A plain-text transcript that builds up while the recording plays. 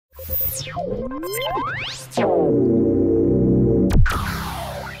A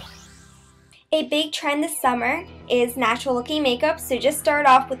big trend this summer is natural looking makeup, so just start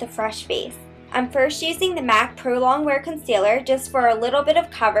off with a fresh face. I'm first using the MAC Pro Longwear Concealer just for a little bit of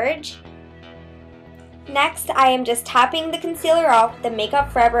coverage. Next, I am just tapping the concealer off with the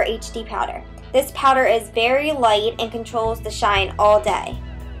Makeup Forever HD powder. This powder is very light and controls the shine all day.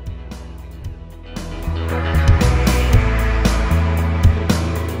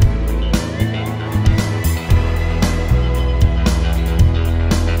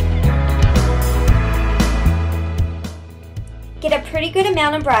 Get a pretty good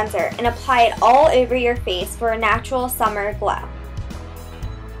amount of bronzer and apply it all over your face for a natural summer glow.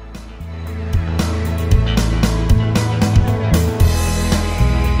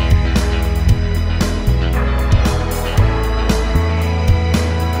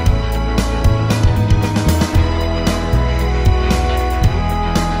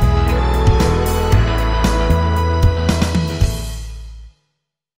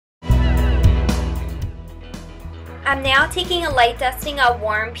 I'm now taking a light dusting of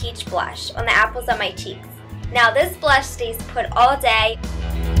warm peach blush on the apples of my cheeks. Now this blush stays put all day.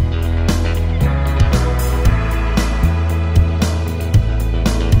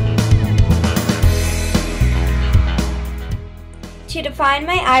 To define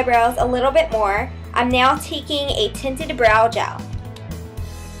my eyebrows a little bit more, I'm now taking a tinted brow gel.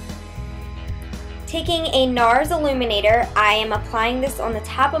 Taking a NARS illuminator, I am applying this on the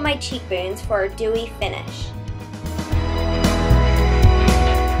top of my cheekbones for a dewy finish.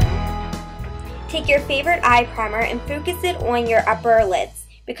 Take your favorite eye primer and focus it on your upper lids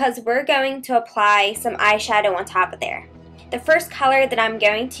because we're going to apply some eyeshadow on top of there. The first color that I'm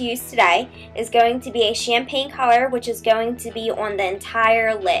going to use today is going to be a champagne color, which is going to be on the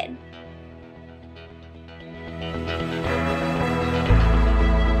entire lid.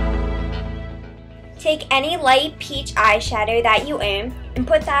 Take any light peach eyeshadow that you own and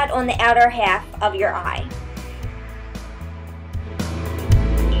put that on the outer half of your eye.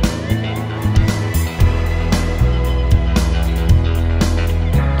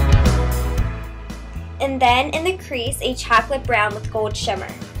 And then in the crease, a chocolate brown with gold shimmer.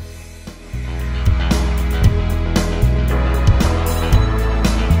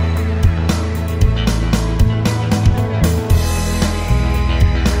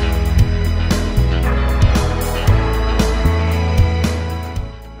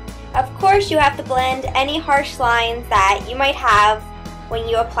 Of course, you have to blend any harsh lines that you might have when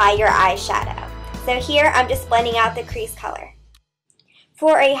you apply your eyeshadow. So here, I'm just blending out the crease color.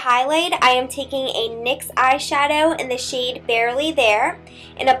 For a highlight, I am taking a NYX eyeshadow in the shade Barely There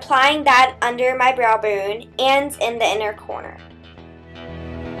and applying that under my brow bone and in the inner corner.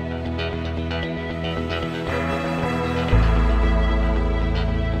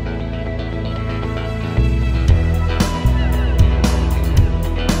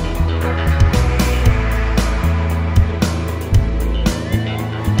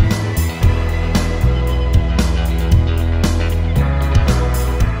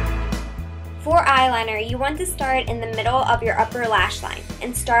 For eyeliner, you want to start in the middle of your upper lash line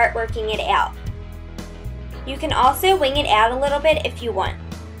and start working it out. You can also wing it out a little bit if you want.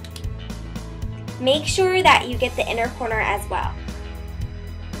 Make sure that you get the inner corner as well.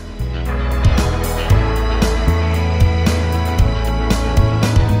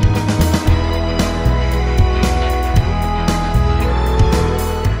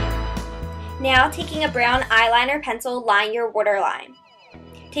 Now taking a brown eyeliner pencil, line your waterline.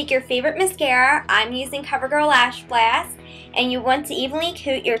 Take your favorite mascara, I'm using CoverGirl Lash Blast, and you want to evenly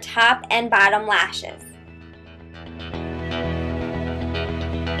coat your top and bottom lashes.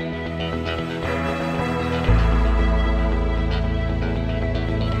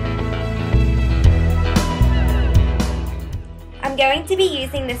 I'm going to be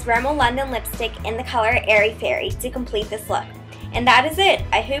using this Rimmel London lipstick in the color Airy Fairy to complete this look. And that is it.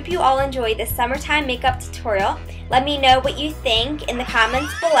 I hope you all enjoyed this summertime makeup tutorial. Let me know what you think in the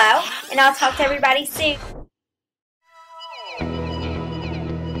comments below, and I'll talk to everybody soon.